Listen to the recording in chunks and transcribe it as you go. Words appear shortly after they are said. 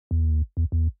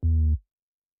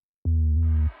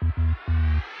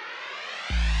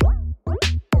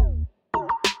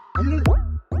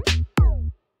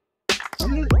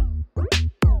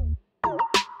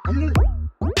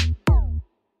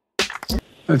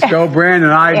Let's go, Brandon.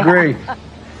 I agree.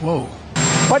 Whoa.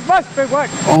 What must be what?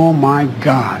 Oh, my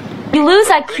God. You lose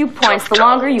IQ points the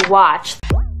longer you watch.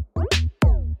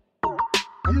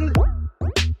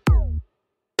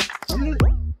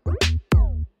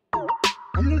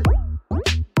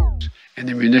 And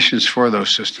the munitions for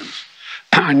those systems.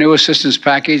 Our new assistance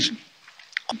package.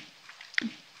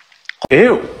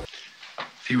 Ew.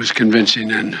 He was convincing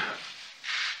in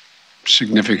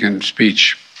significant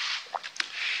speech.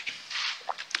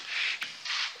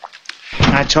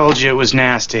 I told you it was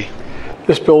nasty.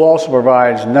 This bill also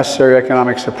provides necessary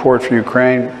economic support for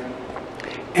Ukraine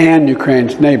and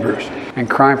Ukraine's neighbors and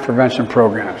crime prevention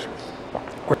programs.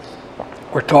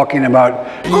 We're talking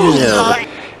about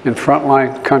in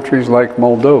frontline countries like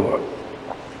Moldova.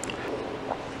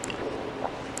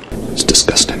 It's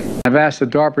disgusting. I've asked the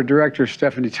DARPA Director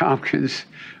Stephanie Tompkins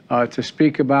to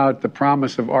speak about the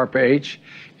promise of ARPA-H.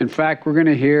 In fact, we're going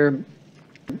to hear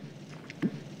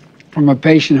from a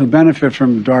patient who benefited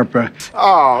from DARPA.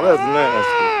 Oh, that's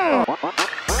nasty.